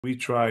we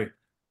try,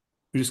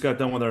 we just got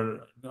done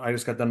with I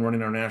just got done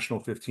running our national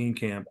 15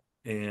 camp,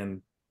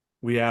 and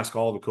we ask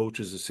all the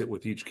coaches to sit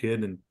with each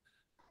kid and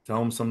tell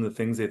them some of the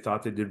things they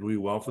thought they did really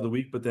well for the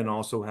week, but then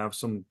also have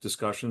some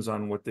discussions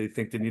on what they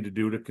think they need to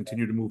do to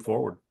continue to move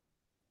forward.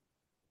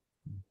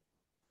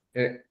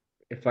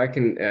 If I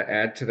can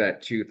add to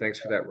that too, thanks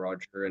for that,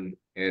 Roger,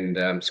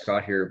 and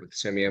Scott here with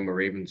Semiahmoo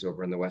Ravens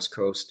over on the West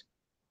Coast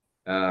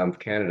of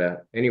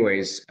Canada.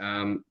 Anyways,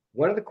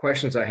 one of the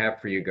questions I have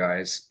for you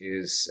guys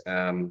is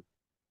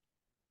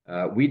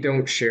we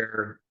don't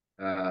share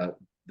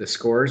the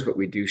scores, but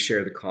we do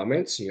share the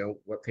comments. You know,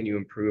 what can you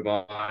improve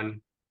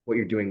on, what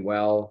you're doing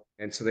well,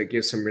 and so that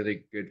gives some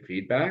really good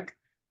feedback.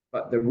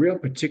 But the real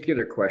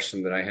particular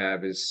question that I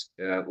have is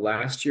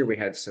last year we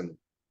had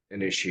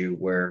an issue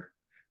where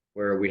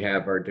we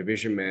have our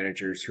division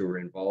managers who are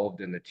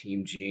involved in the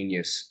Team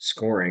Genius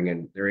scoring,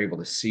 and they're able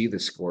to see the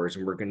scores,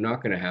 and we're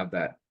not going to have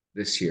that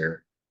this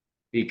year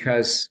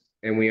because,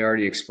 and we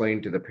already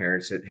explained to the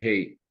parents that,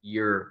 hey,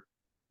 your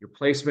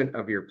placement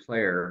of your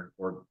player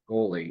or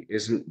goalie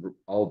isn't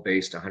all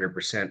based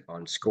 100%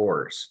 on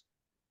scores.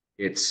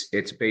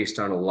 It's based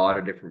on a lot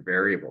of different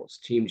variables.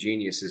 Team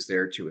Genius is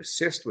there to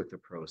assist with the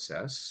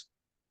process.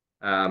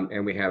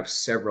 And we have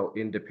several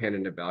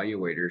independent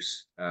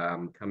evaluators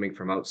coming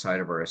from outside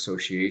of our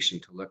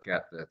association to look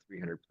at the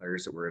 300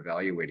 players that we're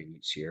evaluating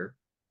each year.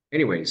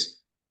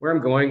 Anyways, where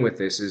I'm going with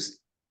this is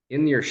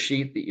in your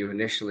sheet that you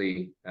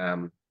initially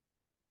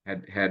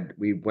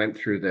we went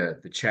through the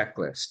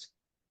checklist.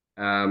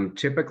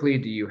 Typically,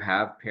 do you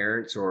have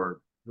parents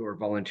or who are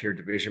volunteer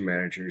division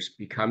managers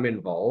become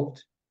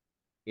involved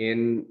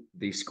in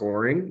the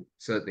scoring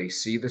so that they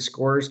see the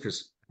scores?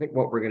 Because I think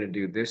what we're going to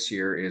do this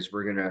year is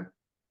we're going to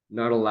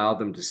not allow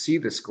them to see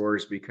the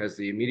scores because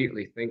they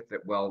immediately think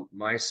that, well,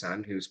 my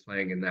son who's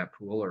playing in that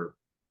pool or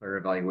player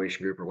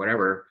evaluation group or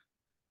whatever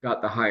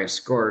got the highest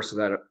score, so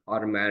that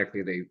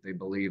automatically they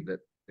believe that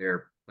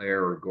their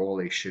player or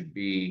goalie should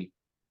be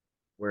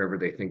wherever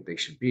they think they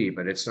should be,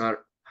 but it's not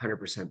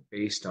 100%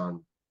 based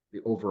on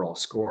the overall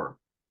score.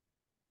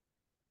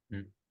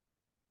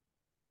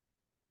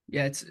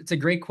 Yeah, it's a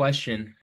great question.